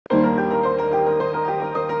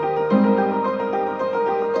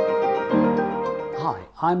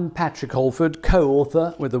I'm Patrick Holford,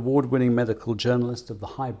 co-author with award-winning medical journalist of The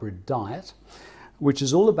Hybrid Diet, which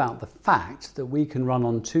is all about the fact that we can run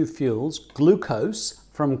on two fuels, glucose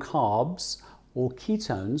from carbs or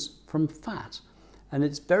ketones from fat. And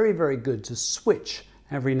it's very, very good to switch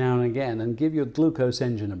every now and again and give your glucose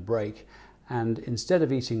engine a break. And instead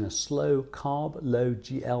of eating a slow carb, low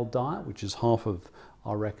GL diet, which is half of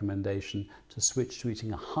our recommendation, to switch to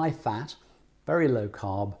eating a high fat, very low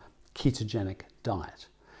carb, ketogenic diet.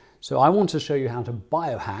 So I want to show you how to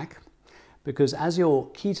biohack, because as your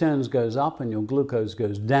ketones goes up and your glucose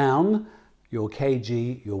goes down, your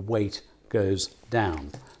kg, your weight goes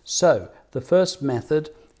down. So the first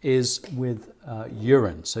method is with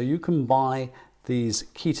urine. So you can buy these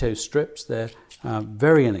keto strips. They're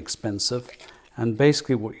very inexpensive. And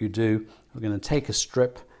basically what you do, we're going to take a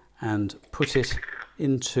strip and put it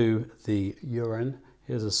into the urine.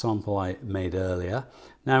 Here's a sample I made earlier.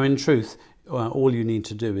 Now, in truth, all you need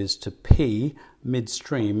to do is to pee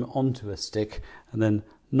midstream onto a stick and then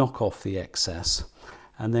knock off the excess,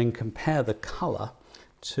 and then compare the colour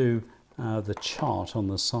to the chart on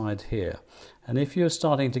the side here. And if you're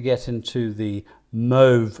starting to get into the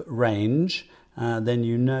mauve range, then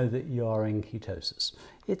you know that you are in ketosis.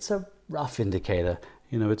 It's a rough indicator.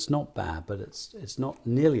 You know, it's not bad, but it's not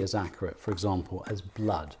nearly as accurate, for example, as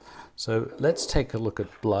blood. So let's take a look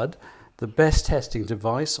at blood. The best testing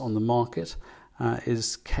device on the market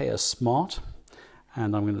is Smart,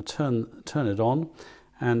 and I'm going to turn it on.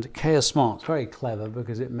 And Smart's very clever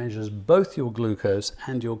because it measures both your glucose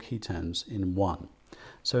and your ketones in one.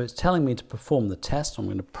 So it's telling me to perform the test. I'm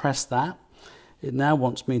going to press that. It now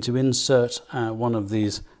wants me to insert one of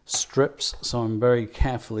these strips, so I'm very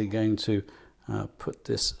carefully going to put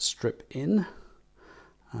this strip in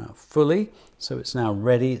fully. So it's now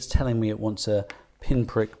ready. It's telling me it wants a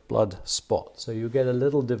pinprick blood spot. So you get a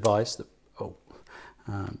little device that,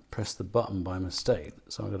 press the button by mistake.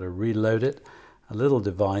 So I'm going to reload it. A little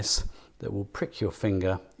device that will prick your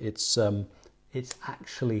finger. It's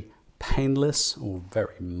actually painless or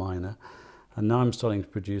very minor. And now I'm starting to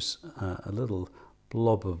produce a little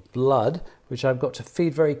blob of blood, which I've got to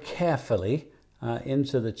feed very carefully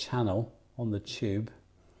into the channel on the tube.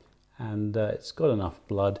 And it's got enough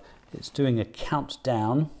blood. It's doing a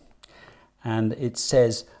countdown, and it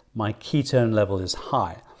says my ketone level is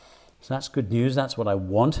high. So that's good news. That's what I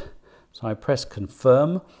want. So I press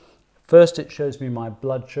confirm. First, it shows me my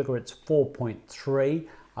blood sugar. It's 4.3.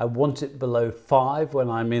 I want it below 5 when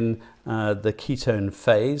I'm in the ketone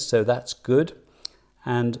phase, so that's good.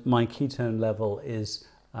 And my ketone level is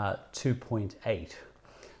 2.8.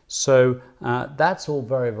 So that's all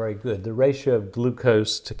very, very good. The ratio of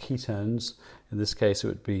glucose to ketones, in this case, it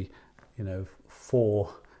would be,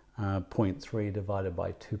 4.3 divided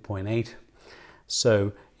by 2.8.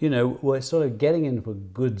 So, we're sort of getting into a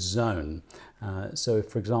good zone. So, if,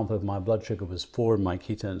 for example, if my blood sugar was 4 and my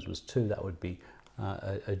ketones was 2, that would be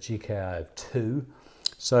a GKI of 2.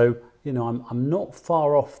 So, I'm not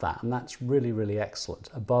far off that, and that's really, really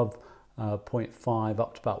excellent. Above 0.5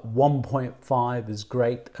 up to about 1.5 is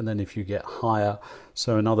great, and then if you get higher,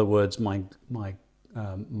 so in other words, my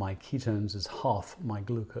ketones is half my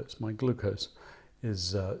glucose. My glucose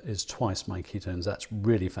is twice my ketones. That's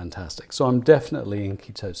really fantastic. So I'm definitely in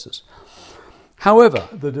ketosis. However,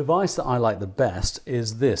 the device that I like the best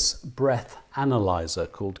is this breath analyzer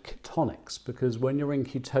called Ketones, because when you're in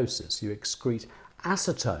ketosis, you excrete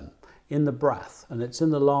acetone in the breath, and it's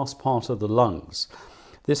in the last part of the lungs.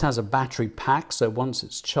 This has a battery pack, so once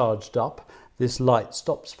it's charged up, this light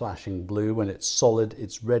stops flashing blue. When it's solid,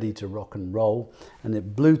 it's ready to rock and roll, and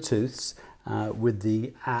it Bluetooths with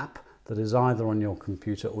the app that is either on your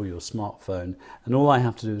computer or your smartphone, and all I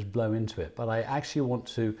have to do is blow into it. But I actually want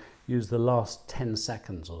to use the last 10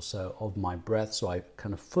 seconds or so of my breath, so I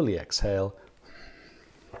kind of fully exhale.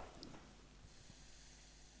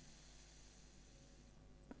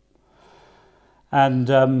 And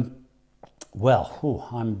I'm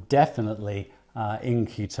definitely in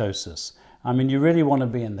ketosis. I mean, you really want to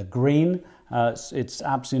be in the green. It's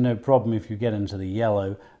absolutely no problem if you get into the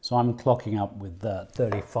yellow. So I'm clocking up with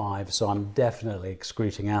 35. So I'm definitely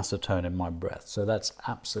excreting acetone in my breath. So that's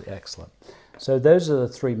absolutely excellent. So those are the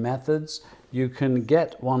three methods. You can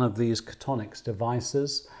get one of these Ketones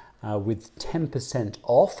devices with 10%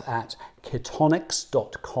 off at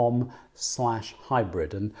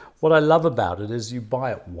ketones.com/hybrid. And what I love about it is you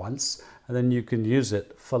buy it once and then you can use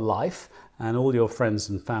it for life, and all your friends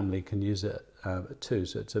and family can use it too.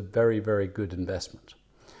 So it's a very, very good investment.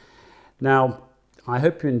 Now, I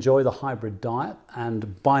hope you enjoy the hybrid diet and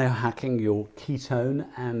biohacking your ketone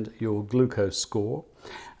and your glucose score,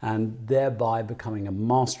 and thereby becoming a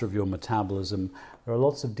master of your metabolism. There are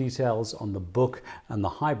lots of details on the book and the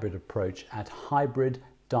hybrid approach at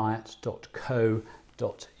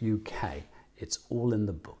hybriddiet.co.uk. It's all in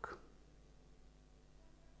the book.